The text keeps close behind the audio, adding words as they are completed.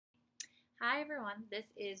Hi everyone, this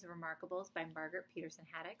is Remarkables by Margaret Peterson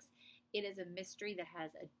Haddix. It is a mystery that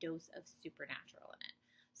has a dose of supernatural in it.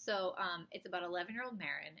 It's about 11-year-old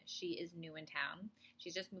Marin. She is new in town.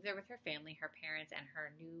 She's just moved there with her family, her parents, and her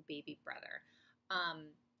new baby brother.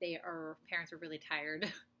 Parents are really tired.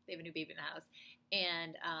 They have a new baby in the house.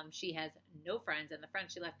 And she has no friends, and the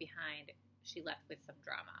friends she left behind, she left with some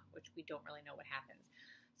drama, which we don't really know what happens.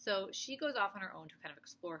 So she goes off on her own to kind of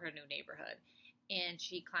explore her new neighborhood. And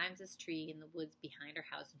she climbs this tree in the woods behind her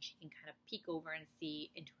house, and she can kind of peek over and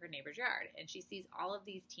see into her neighbor's yard. And she sees all of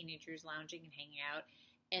these teenagers lounging and hanging out,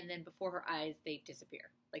 and then before her eyes, they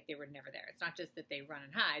disappear, like they were never there. It's not just that they run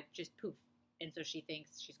and hide, just poof. And so she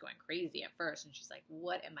thinks she's going crazy at first, and she's like,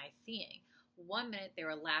 what am I seeing? One minute they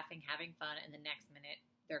were laughing, having fun, and the next minute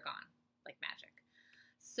they're gone, like magic.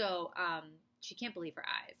 So she can't believe her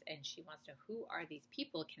eyes, and she wants to know, who are these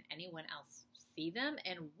people? Can anyone else see them?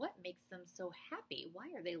 And what makes them so happy? Why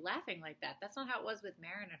are they laughing like that? That's not how it was with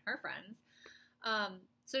Marin and her friends.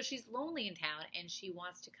 So she's lonely in town, and she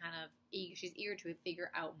wants to she's eager to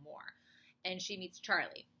figure out more. And she meets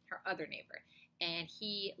Charley, her other neighbor, and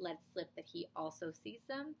he lets slip that he also sees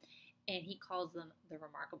them, and he calls them the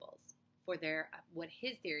Remarkables for what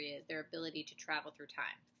his theory is, their ability to travel through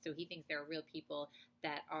time. So he thinks they're real people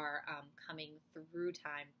that are coming through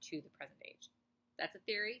time to the present age. That's a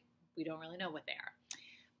theory. We don't really know what they are.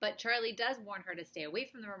 But Charley does warn her to stay away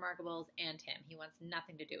from the Remarkables and him. He wants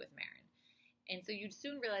nothing to do with Marin. And so you'd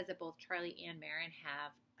soon realize that both Charley and Marin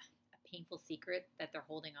have a painful secret that they're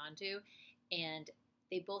holding on to. And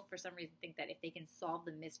they both, for some reason, think that if they can solve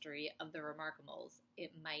the mystery of the Remarkables,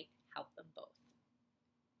 it might help them both.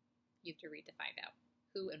 You have to read to find out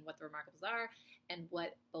who and what the Remarkables are, and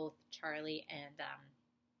what both Charley and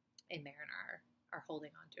Marin are holding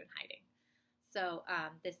on to and hiding. So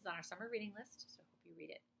this is on our summer reading list, so I hope you read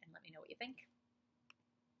it and let me know what you think.